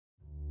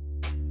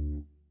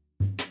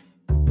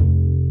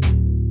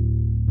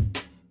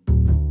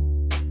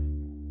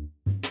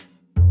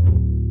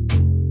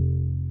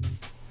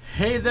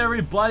Hey there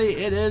everybody,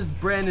 it is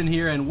Brandon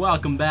here and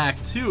welcome back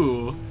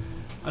to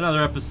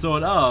another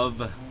episode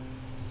of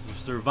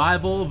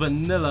Survival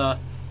Vanilla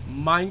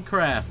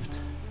Minecraft.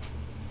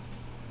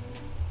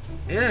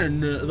 In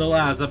the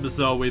last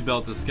episode we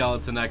built a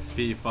skeleton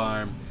XP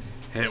farm.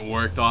 It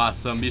worked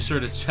awesome. Be sure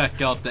to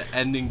check out the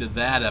ending to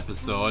that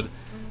episode.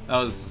 That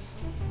was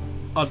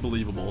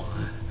unbelievable.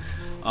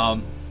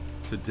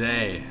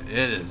 Today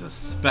it is a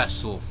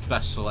special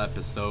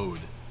episode.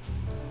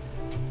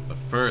 But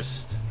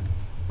first,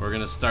 we're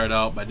gonna start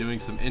out by doing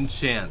some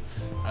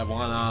enchants. I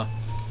wanna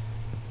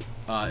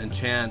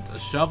enchant a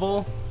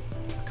shovel,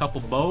 a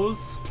couple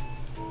bows,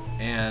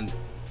 and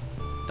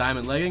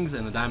diamond leggings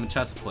and a diamond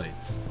chest plate.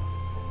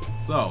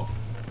 So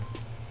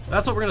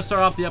that's what we're gonna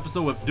start off the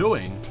episode with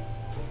doing.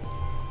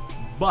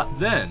 But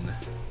then,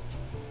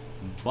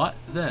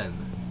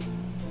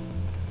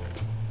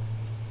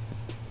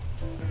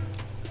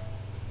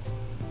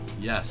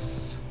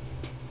 yes,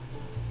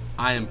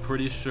 I am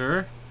pretty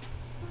sure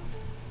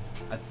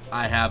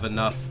I have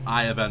enough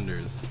Eye of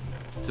Enders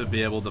to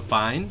be able to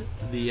find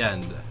the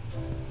end.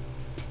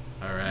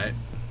 Alright.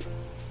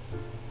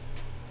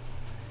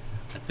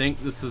 I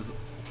think this is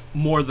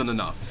more than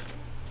enough,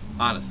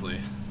 honestly.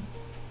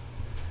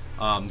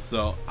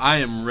 So I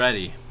am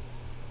ready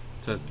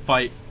to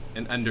fight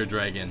an Ender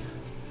Dragon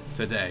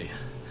today.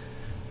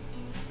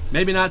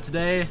 Maybe not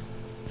today.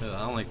 I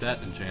don't like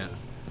that enchant.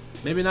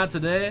 Maybe not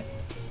today,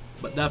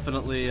 but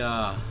definitely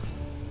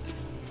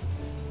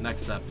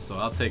next episode.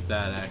 I'll take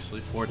that actually.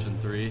 Fortune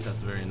 3,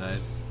 that's very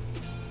nice.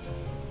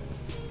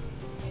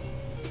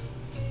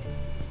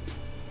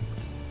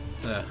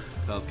 Ugh,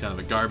 that was kind of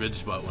a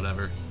garbage, but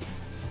whatever.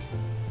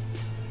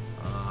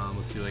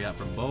 Let's see what I got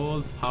for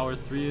bows. Power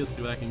 3, let's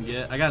see what I can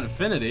get. I got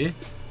infinity.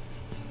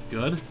 That's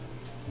good.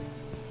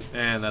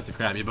 And that's a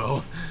crappy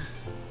bow.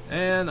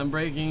 And I'm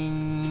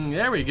breaking.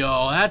 There we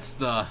go. That's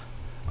the.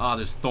 Oh,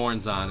 there's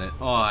thorns on it.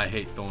 Oh, I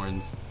hate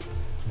thorns.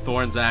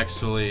 Thorns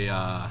actually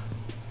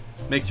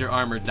makes your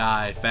armor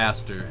die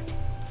faster.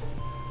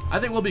 I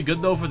think we'll be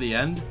good though for the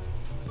end.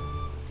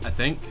 I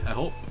think. I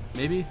hope.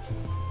 Maybe.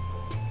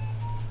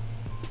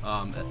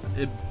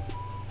 It'd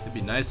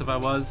be nice if I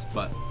was,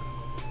 but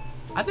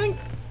I think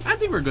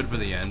we're good for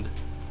the end.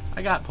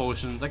 I got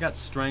potions. I got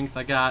strength.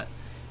 I got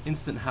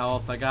instant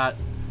health. I got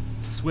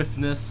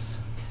swiftness.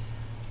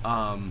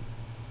 I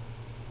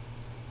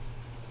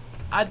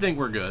think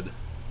we're good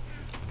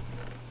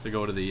to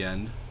go to the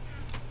end.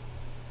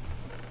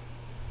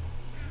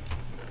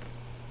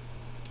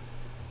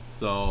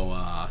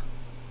 So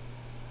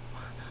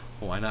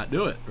why not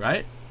do it,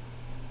 right?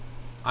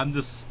 I've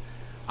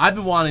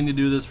been wanting to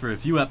do this for a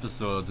few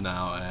episodes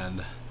now,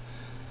 and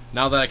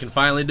now that I can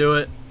finally do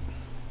it,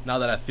 now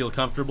that I feel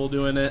comfortable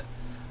doing it,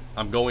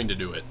 I'm going to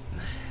do it.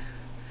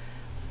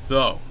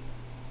 So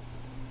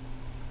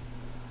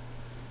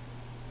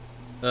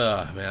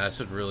man, I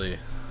should really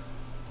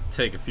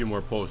take a few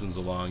more potions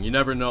along. You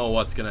never know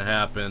what's gonna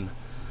happen.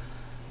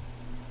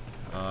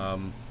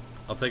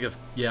 I'll take a,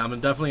 yeah, I'm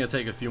definitely gonna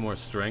take a few more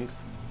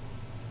strengths.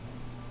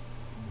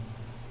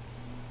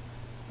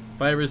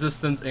 Fire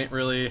resistance ain't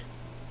really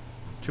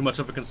too much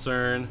of a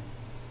concern.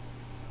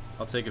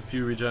 I'll take a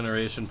few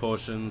regeneration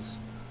potions.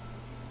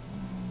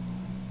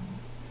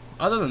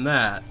 Other than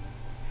that,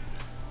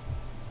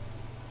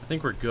 I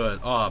think we're good.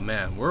 Oh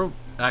man, we're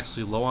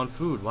actually low on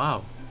food.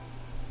 Wow.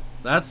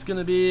 That's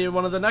gonna be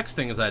one of the next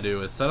things I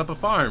do, is set up a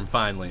farm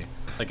finally.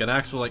 Like an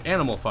actual like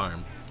animal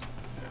farm.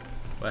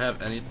 Do I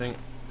have anything?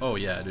 Oh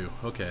yeah, I do.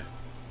 Okay.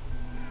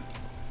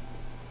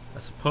 I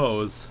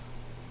suppose.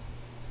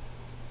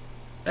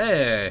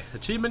 Hey,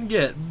 achievement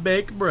get,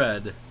 bake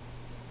bread.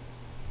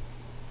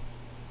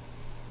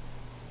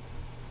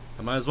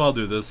 I might as well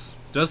do this,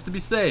 just to be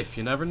safe.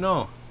 You never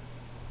know.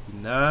 You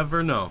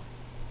never know.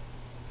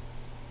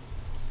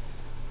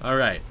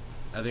 Alright,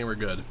 I think we're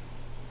good.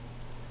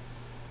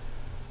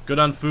 Good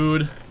on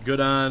food, good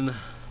on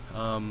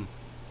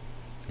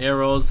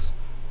arrows,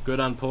 good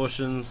on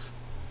potions,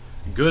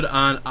 good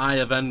on Eye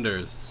of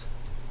Enders.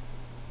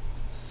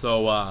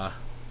 So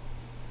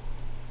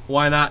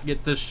why not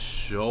get this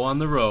show on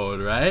the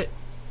road, right?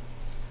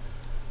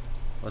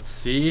 Let's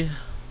see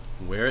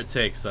where it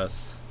takes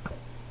us.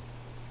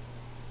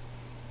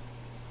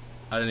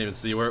 I didn't even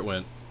see where it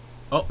went.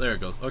 Oh, there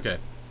it goes. Okay.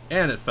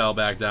 And it fell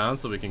back down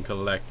so we can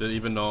collect it,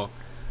 even though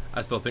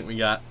I still think we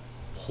got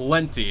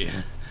plenty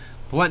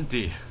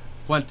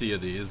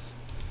of these.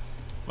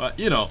 But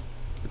you know,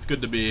 it's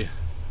good to be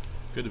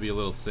a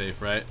little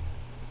safe, right?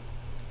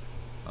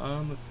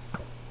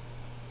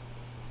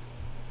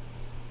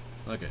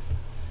 Okay.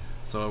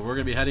 So we're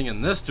gonna be heading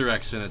in this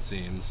direction, it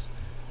seems,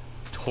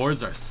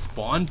 towards our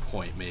spawn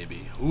point,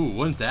 maybe. Ooh,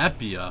 wouldn't that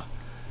be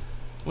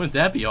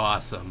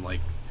awesome?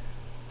 Like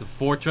the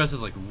fortress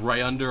is like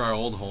right under our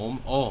old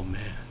home. Oh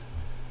man,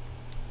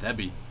 that'd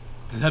be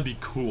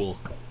cool.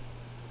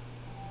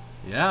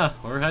 Yeah,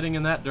 we're heading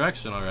in that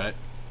direction, all right.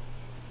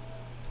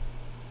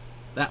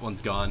 That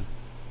one's gone.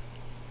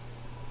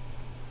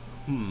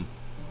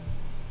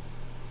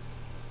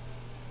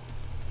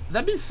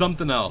 That'd be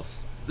something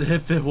else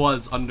if it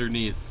was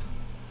underneath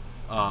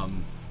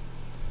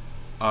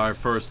our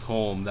first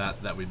home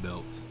that we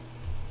built.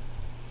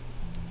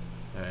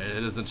 Alright,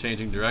 it isn't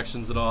changing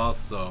directions at all,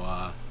 so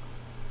I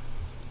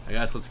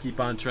guess let's keep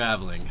on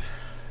traveling.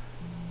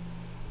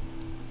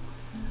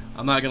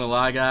 I'm not gonna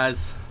lie,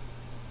 guys,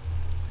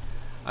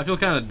 I feel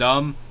kind of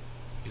dumb,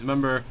 because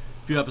remember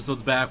a few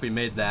episodes back we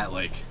made that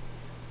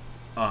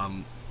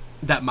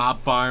that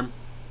mob farm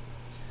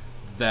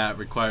that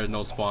required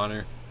no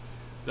spawner,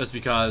 just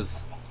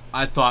because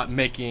I thought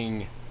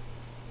making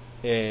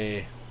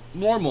a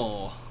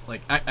normal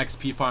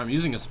XP farm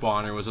using a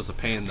spawner was just a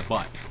pain in the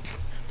butt.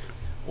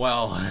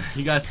 Well,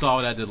 you guys saw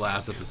what I did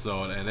last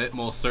episode, and it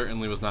most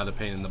certainly was not a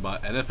pain in the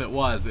butt, and if it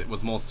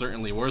was most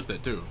certainly worth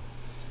it too.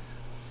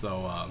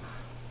 So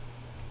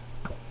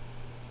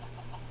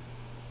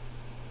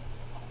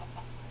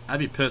I'd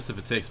be pissed if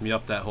it takes me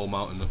up that whole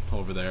mountain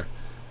over there.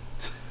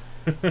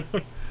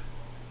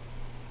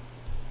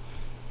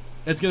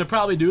 It's gonna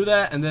probably do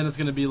that, and then it's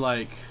gonna be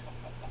like,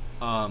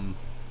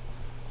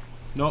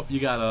 nope, you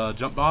gotta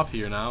jump off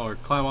here now or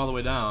climb all the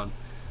way down.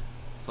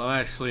 So I'm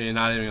actually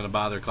not even gonna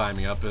bother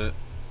climbing up it,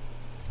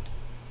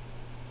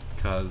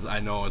 because I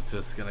know it's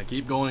just gonna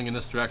keep going in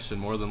this direction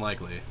more than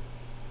likely.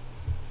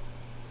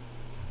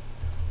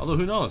 Although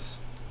who knows?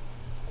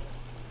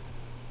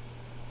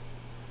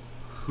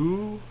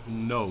 Who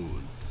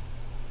knows?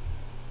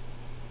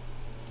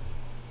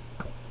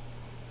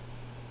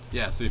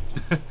 Yeah, see.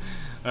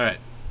 Alright.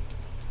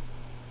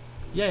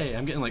 Yay,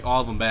 I'm getting like all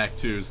of them back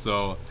too,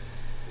 so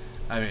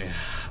I mean,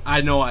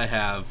 I know I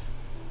have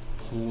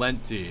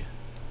plenty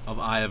of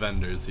Eye of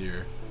Enders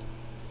here.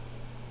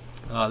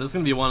 This is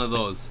gonna be one of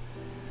those,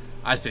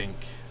 I think,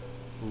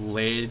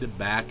 laid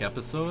back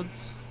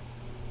episodes.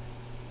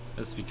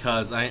 That's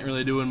because I ain't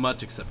really doing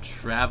much except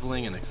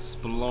traveling and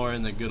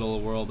exploring the good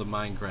old world of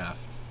Minecraft.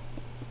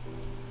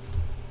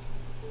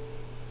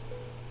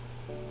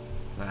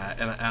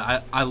 And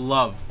I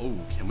love, oh,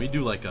 can we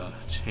do like a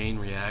chain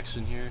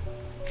reaction here?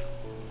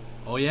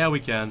 Oh yeah, we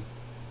can.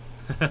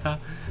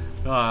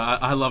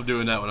 I love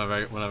doing that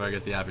whenever I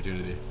get the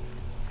opportunity.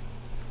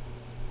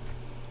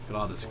 Look at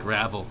all this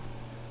gravel.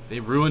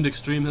 They've ruined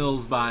Extreme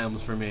Hills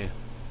biomes for me.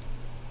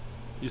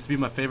 Used to be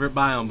my favorite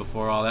biome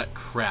before all that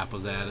crap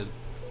was added.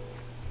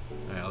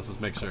 Alright, let's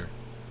just make sure.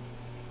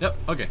 Yep,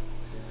 okay.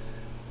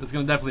 It's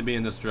gonna definitely be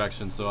in this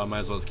direction, so I might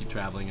as well just keep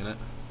traveling in it.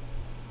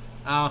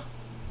 Ow.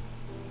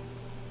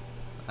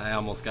 I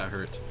almost got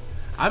hurt.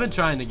 I've been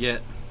trying to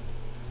get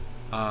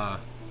a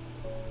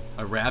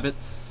rabbit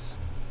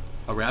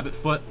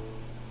foot,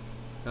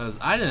 because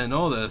I didn't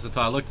know this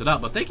until I looked it up,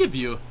 but they give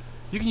you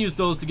can use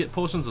those to get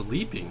potions of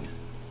leaping,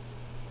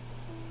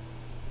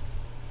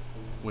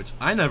 which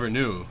I never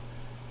knew,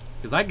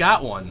 because I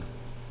got one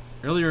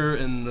earlier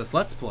in this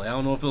Let's Play. I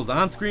don't know if it was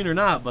on screen or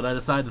not, but I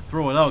decided to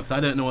throw it out because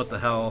I didn't know what the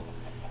hell,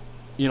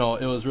 you know,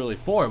 it was really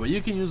for. But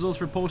you can use those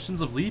for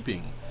potions of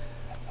leaping,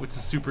 which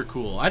is super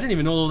cool. I didn't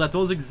even know that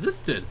those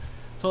existed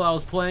until I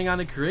was playing on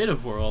a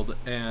creative world,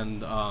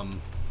 and I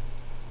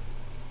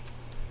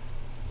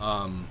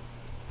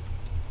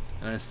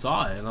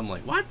saw it and I'm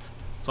like, what?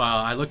 So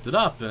I looked it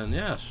up, and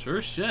yeah,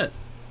 sure shit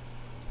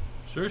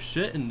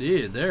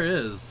indeed, there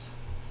is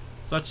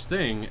such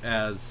thing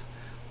as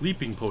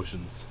leaping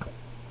potions.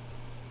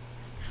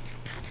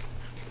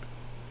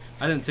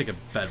 I didn't take a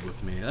bed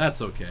with me.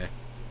 That's okay.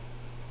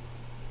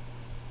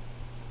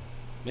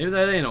 Maybe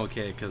that ain't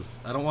okay, because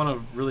I don't want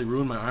to really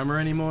ruin my armor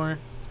anymore.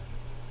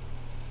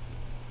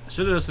 I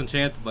should have just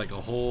enchanted like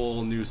a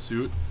whole new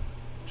suit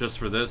just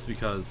for this,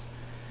 because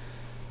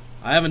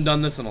I haven't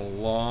done this in a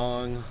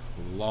long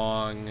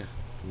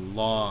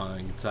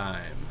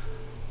time.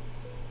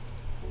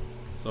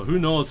 So who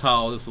knows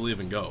how this will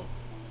even go.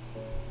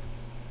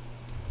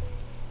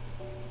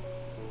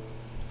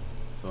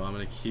 So I'm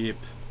gonna keep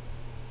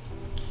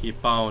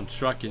on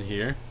trucking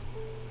here.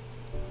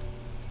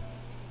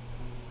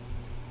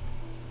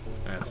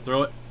 Alright, let's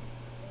throw it.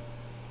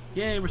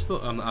 Yay, we're still,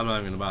 I'm not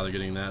even gonna bother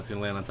getting that. It's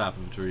gonna land on top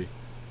of a tree.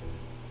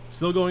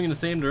 Still going in the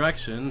same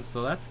direction,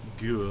 so that's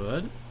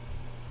good.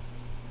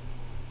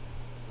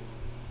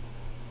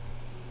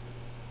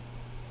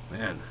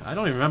 Man, I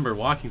don't even remember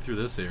walking through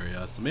this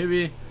area, so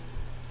maybe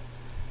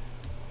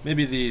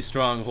the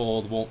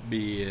stronghold won't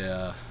be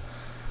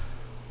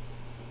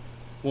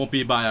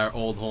by our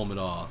old home at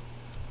all.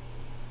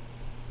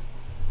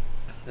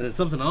 And then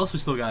something else we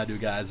still gotta do,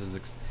 guys,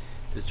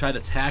 is try to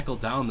tackle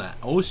down that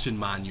ocean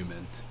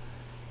monument.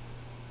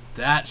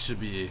 That should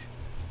be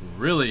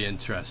really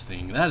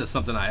interesting. That is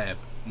something I have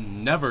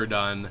never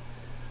done,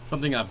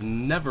 something I've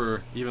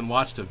never even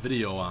watched a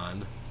video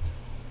on.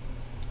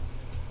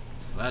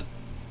 So that,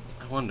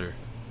 I wonder,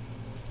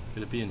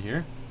 could it be in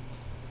here?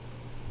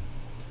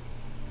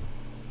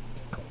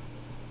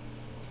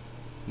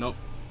 Nope.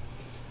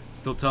 It's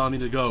still telling me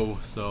to go,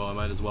 so I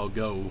might as well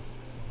go.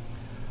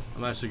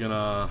 I'm actually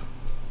gonna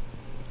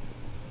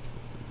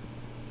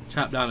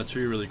chop down a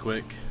tree really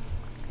quick.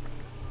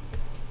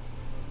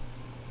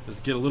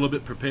 Just get a little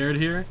bit prepared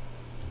here,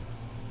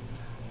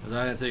 because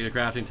I didn't take a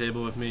crafting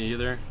table with me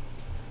either,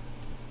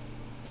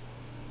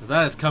 because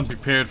I just come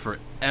prepared for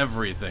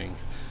everything.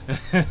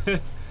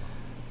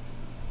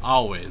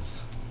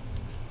 Always.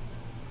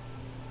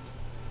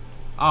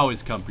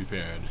 Always come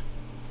prepared.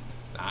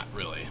 Not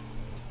really.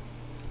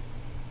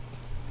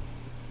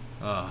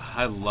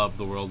 I love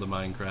the world of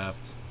Minecraft.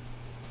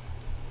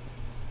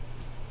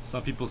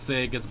 Some people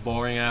say it gets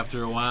boring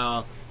after a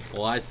while.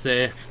 Well, I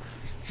say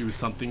do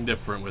something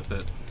different with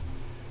it.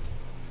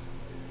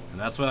 And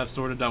that's what I've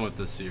sort of done with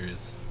this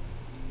series.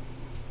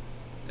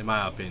 In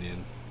my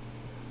opinion.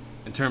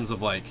 In terms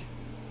of like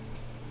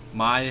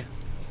my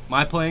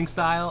playing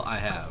style, I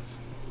have.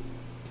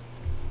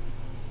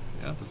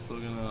 Yep, it's still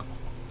gonna...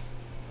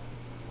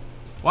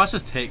 Watch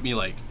this take me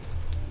like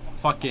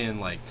fucking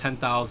like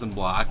 10,000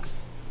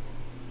 blocks.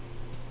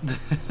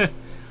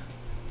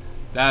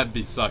 That'd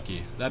be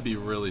sucky. That'd be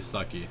really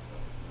sucky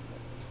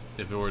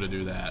if it were to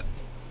do that.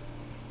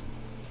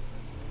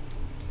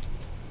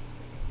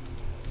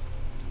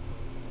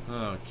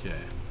 Okay.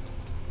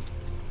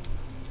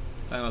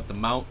 Climb up the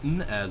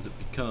mountain as it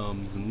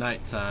becomes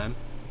nighttime.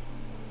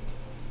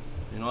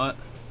 You know what?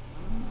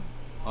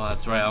 Oh,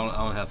 that's right. I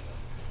don't have...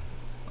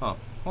 Oh,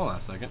 hold on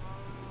a second.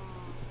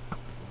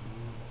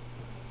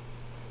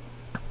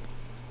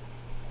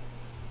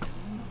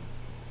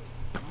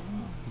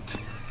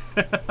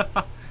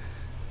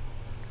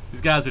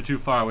 These guys are too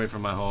far away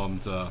from my home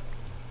to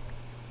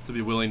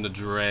be willing to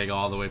drag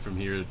all the way from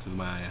here to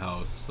my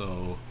house,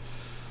 so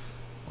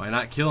why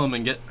not kill them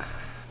and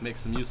make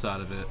some use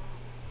out of it?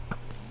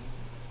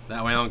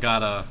 That way I don't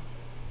gotta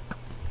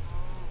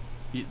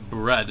eat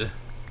bread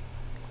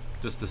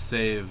just to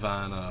save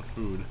on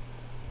food.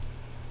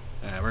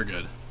 Alright, we're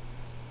good.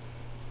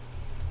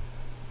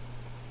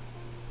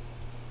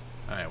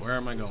 Alright, where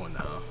am I going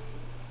now?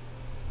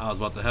 I was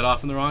about to head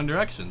off in the wrong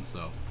direction,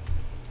 so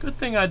good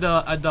thing I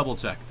double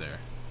checked there.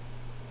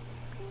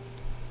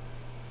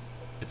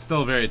 It's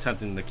still very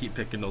tempting to keep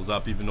picking those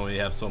up even though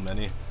you have so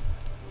many.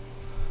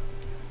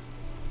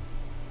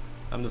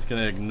 I'm just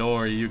gonna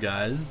ignore you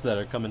guys that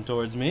are coming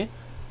towards me.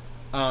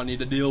 I don't need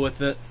to deal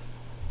with it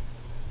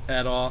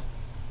at all.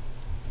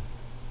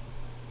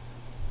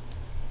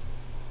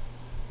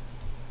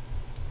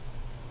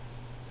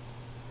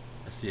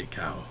 I see a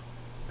cow.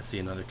 I see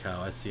another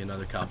cow. I see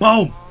another cow.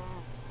 Boom!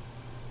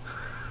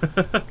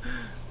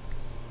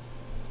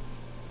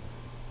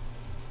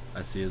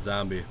 I see a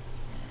zombie.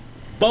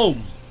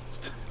 Boom!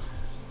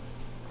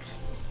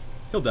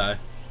 He'll die.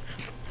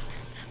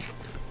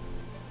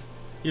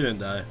 He didn't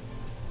die.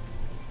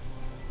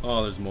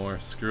 Oh, there's more.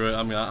 Screw it.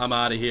 I'm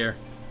out of here.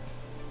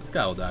 This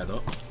guy will die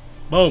though.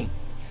 Boom!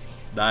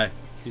 Die.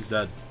 He's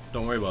dead.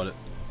 Don't worry about it.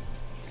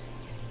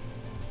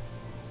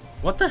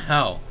 What the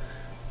hell?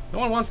 No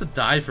one wants to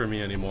die for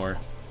me anymore.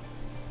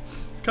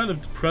 It's kind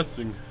of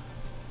depressing.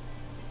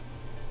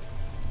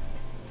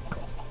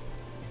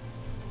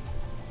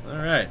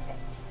 Alright.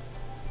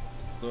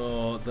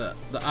 So the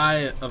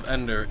Eye of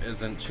Ender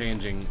isn't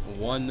changing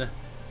one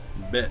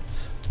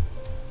bit.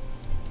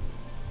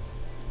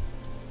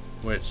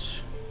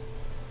 Which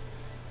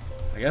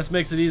I guess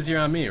makes it easier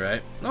on me,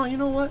 right? Oh, you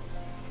know what?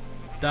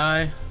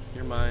 Die.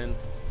 You're mine.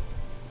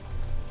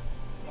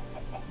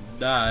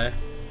 Die.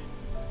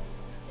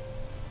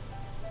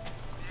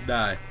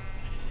 Die.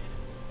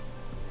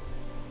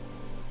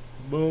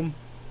 Boom.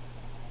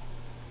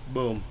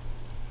 Boom.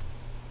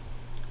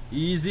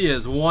 Easy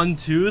as 1,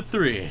 2,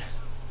 3.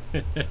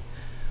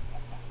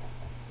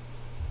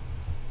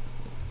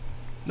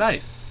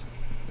 Nice.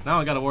 Now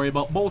I gotta worry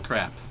about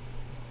bullcrap.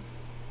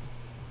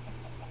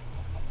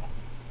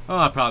 Oh,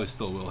 I probably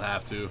still will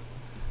have to.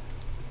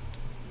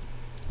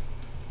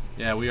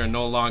 Yeah, we are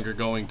no longer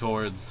going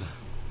towards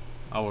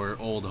our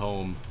old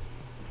home.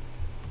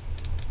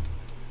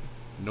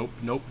 Nope,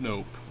 nope,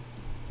 nope.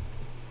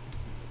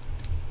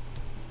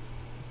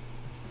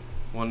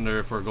 Wonder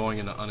if we're going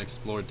into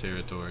unexplored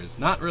territories.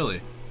 Not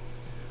really.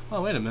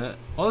 Oh, wait a minute.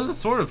 Oh, this is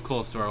sort of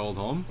close to our old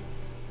home.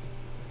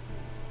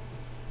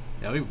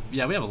 Yeah, we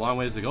have a long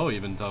ways to go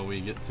even until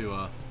we get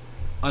to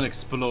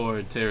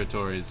unexplored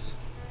territories.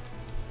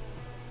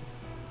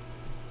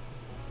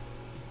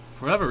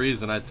 For whatever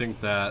reason, I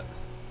think that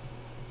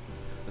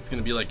it's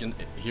gonna be like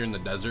here in the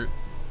desert.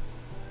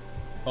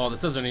 Oh,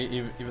 this isn't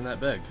even that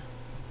big.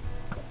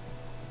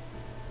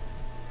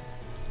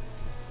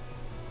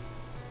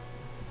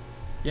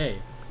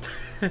 Yay.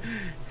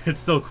 It's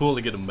still cool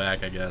to get them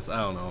back, I guess.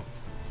 I don't know.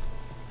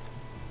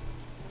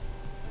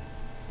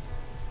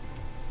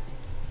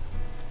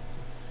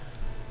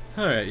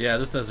 Alright, yeah,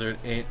 this desert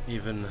ain't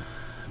even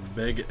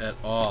big at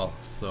all,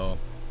 so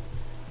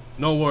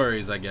no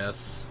worries, I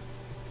guess.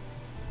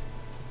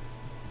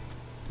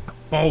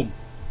 Boom!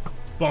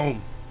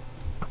 Boom!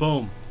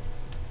 Boom!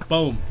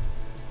 Boom!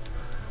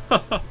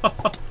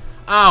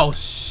 Ow,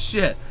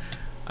 shit!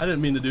 I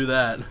didn't mean to do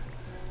that.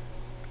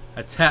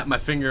 I tapped my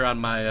finger on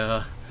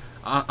my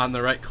on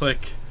the right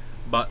click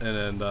button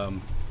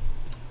and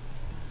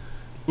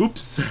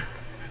oops.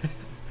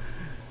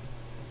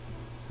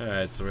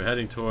 Alright, so we're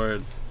heading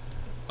towards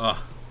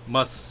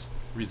must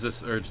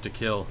resist urge to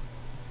kill.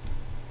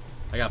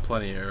 I got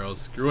plenty of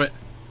arrows. Screw it.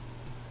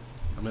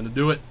 I'm gonna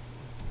do it.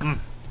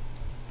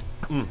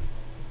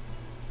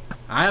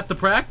 I have to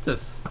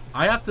practice.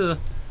 I have to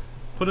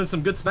put in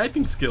some good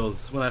sniping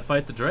skills when I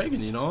fight the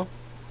dragon, you know?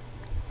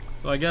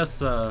 So I guess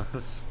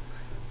this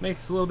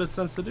makes a little bit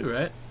sense to do,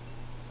 right?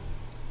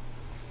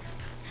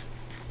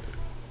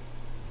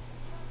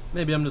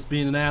 Maybe I'm just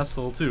being an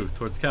asshole too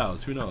towards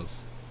cows. Who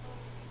knows?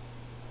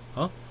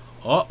 Huh?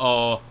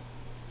 Uh-oh.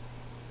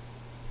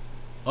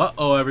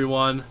 Uh-oh,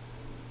 everyone.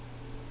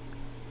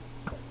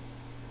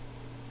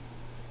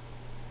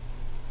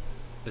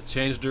 It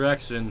changed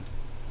direction.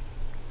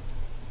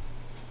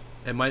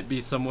 It might be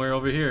somewhere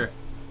over here.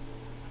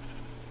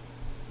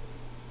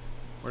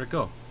 Where'd it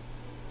go?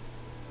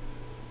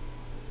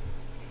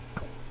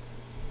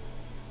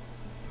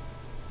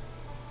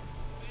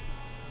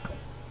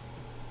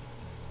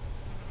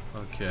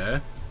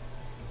 Okay.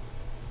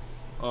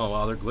 Oh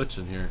wow, they're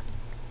glitching here.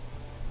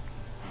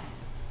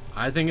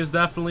 I think it's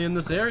definitely in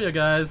this area,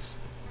 guys.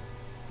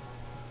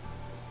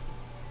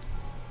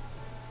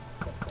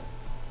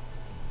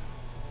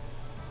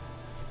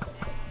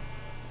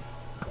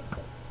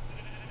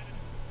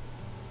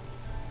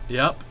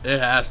 Yep, it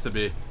has to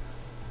be.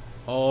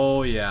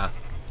 Oh yeah.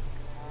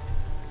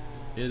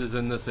 It is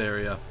in this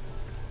area.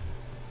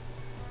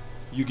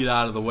 You get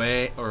out of the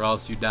way or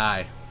else you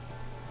die.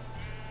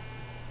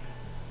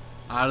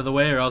 Out of the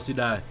way or else you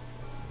die.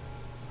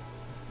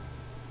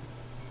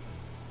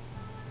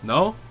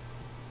 No?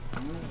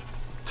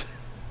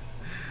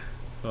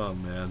 Oh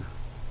man.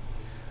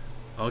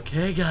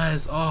 Okay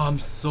guys. Oh, I'm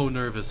so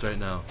nervous right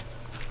now.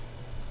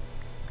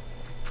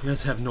 You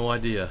guys have no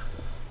idea.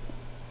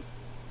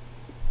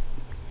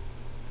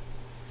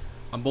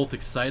 I'm both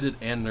excited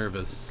and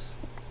nervous.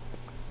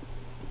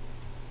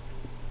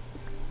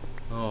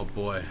 Oh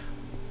boy.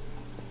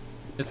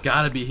 It's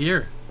gotta be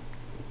here.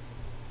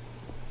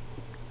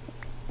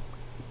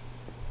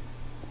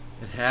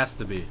 It has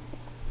to be.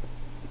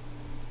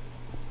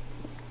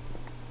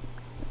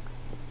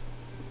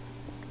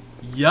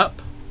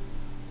 Yup.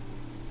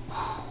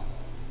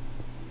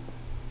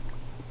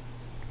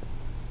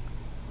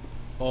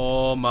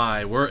 Oh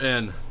my, we're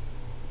in.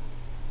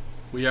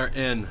 We are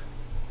in.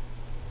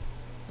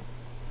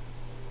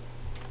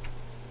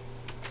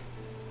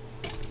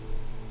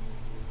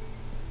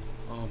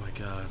 Oh my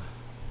god.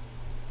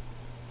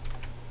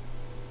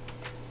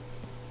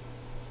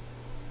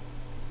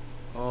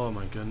 Oh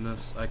my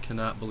goodness, I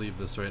cannot believe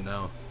this right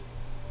now.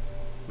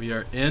 We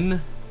are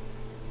in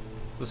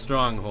the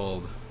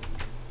stronghold.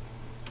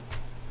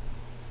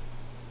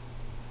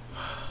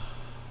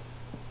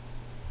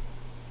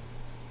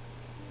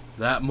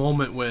 That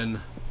moment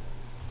when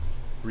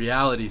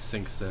reality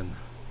sinks in.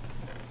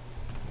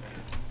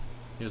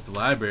 Here's the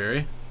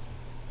library.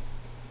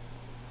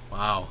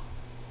 Wow.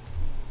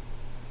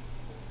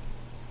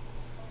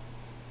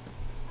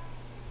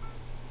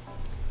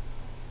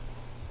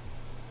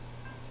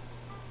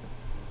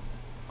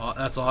 Oh,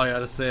 that's all I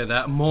gotta say.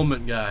 That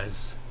moment,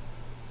 guys.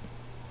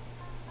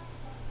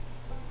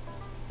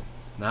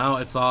 Now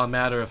it's all a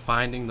matter of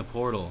finding the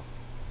portal.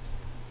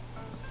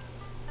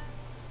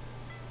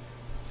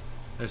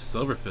 There's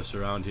silverfish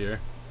around here.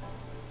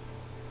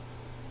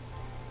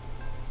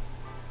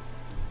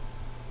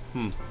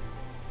 I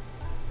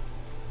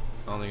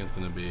don't think it's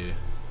gonna be.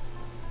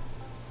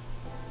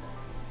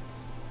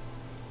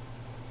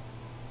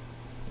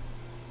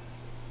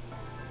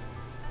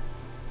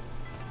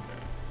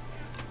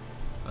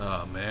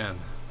 Oh man.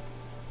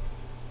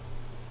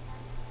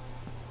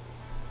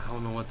 I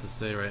don't know what to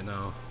say right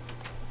now.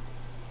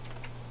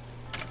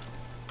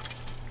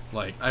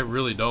 Like, I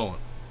really don't.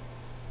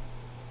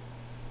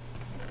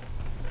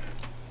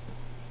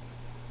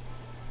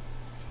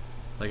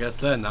 Like I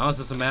said, now it's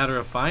just a matter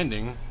of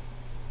finding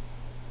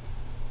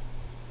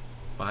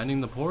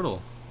the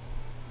portal.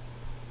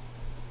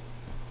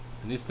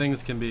 And these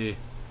things can be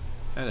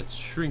kind of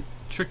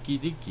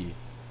tricky-dicky.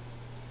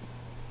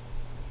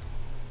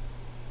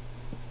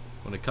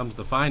 When it comes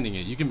to finding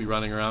it, you can be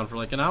running around for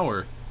like an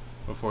hour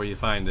before you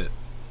find it.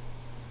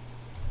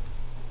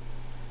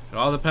 It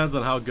all depends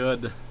on how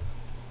good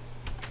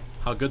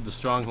the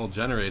stronghold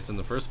generates in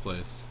the first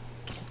place.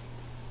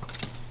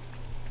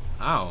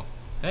 Ow.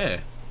 Hey.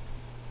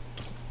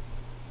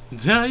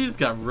 Yeah, he just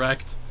got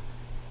wrecked.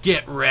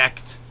 Get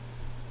wrecked.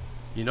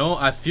 You know,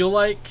 I feel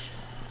like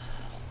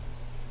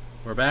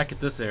we're back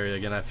at this area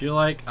again. I feel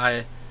like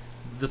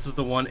this is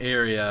the one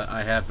area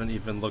I haven't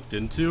even looked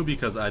into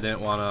because I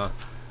didn't want to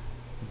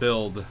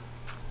build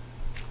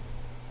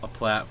a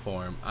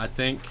platform. I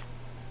think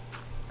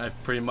I've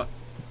pretty much...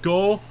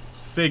 Go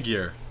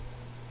figure.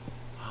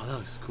 Oh, that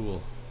looks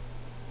cool.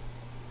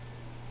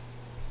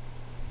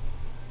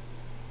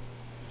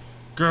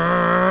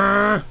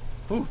 Grrr!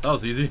 Ooh, that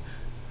was easy.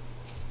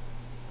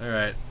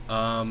 Alright,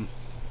 I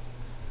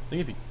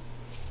think if you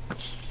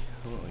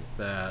kill it like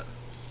that,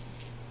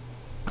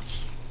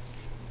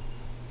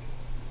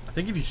 I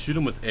think if you shoot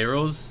him with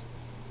arrows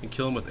and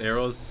kill him with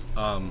arrows,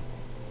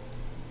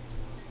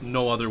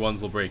 no other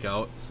ones will break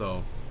out,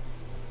 so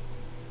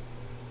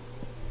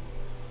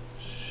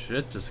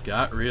shit just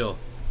got real.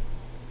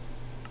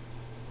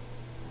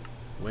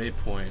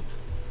 Waypoint.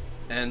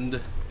 End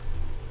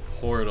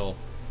portal.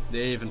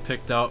 They even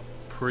picked out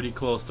pretty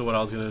close to what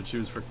I was going to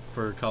choose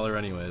for color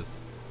anyways.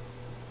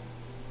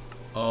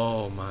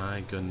 Oh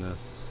my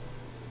goodness.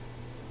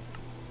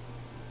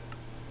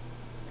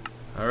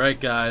 Alright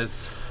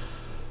guys.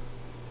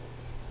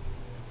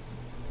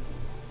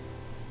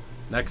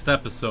 Next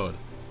episode.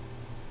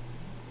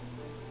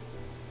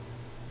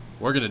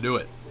 We're going to do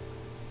it.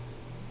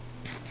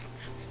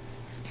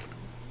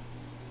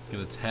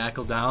 Gonna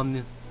tackle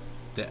down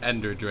the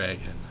Ender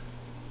Dragon.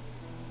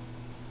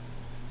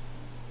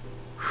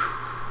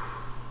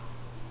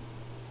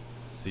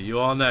 See you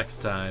all next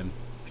time.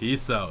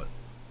 Peace out.